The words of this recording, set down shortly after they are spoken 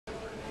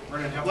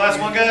Vernon, Last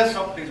one, guys.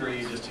 How pleased were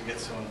you just to get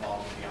so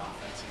involved with the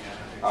offense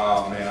again?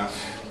 Oh man, I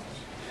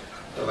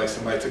felt like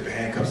somebody took the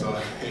handcuffs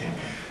off me.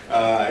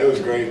 It was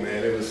great,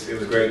 man. It was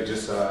great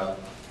just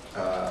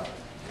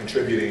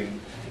contributing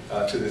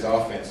to this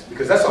offense,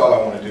 because that's all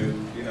I want to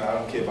do. You know, I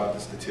don't care about the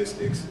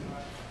statistics and,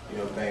 you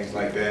know, things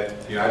like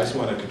that. You know, I just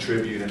want to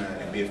contribute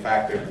and be a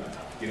factor,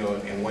 you know,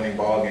 in winning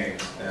ball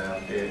games.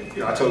 You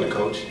know, I told the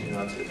coach, you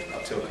know,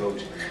 I tell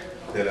coach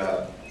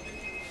that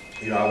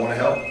you know, I want to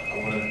help. I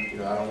want to, you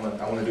know,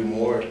 I want to do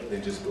more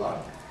than just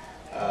block.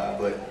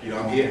 But you know,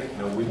 I'm here. You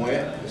know, we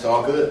win. It's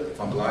all good. If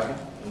I'm blocking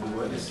and we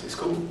win, it's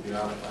cool. You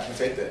know, I can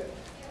take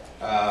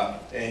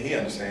that. And he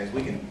understands.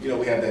 We can, you know,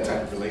 we have that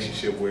type of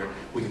relationship where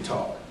we can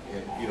talk.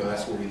 And you know,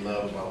 that's what we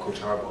love about Coach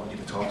Harbaugh. You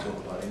can talk to him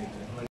about anything.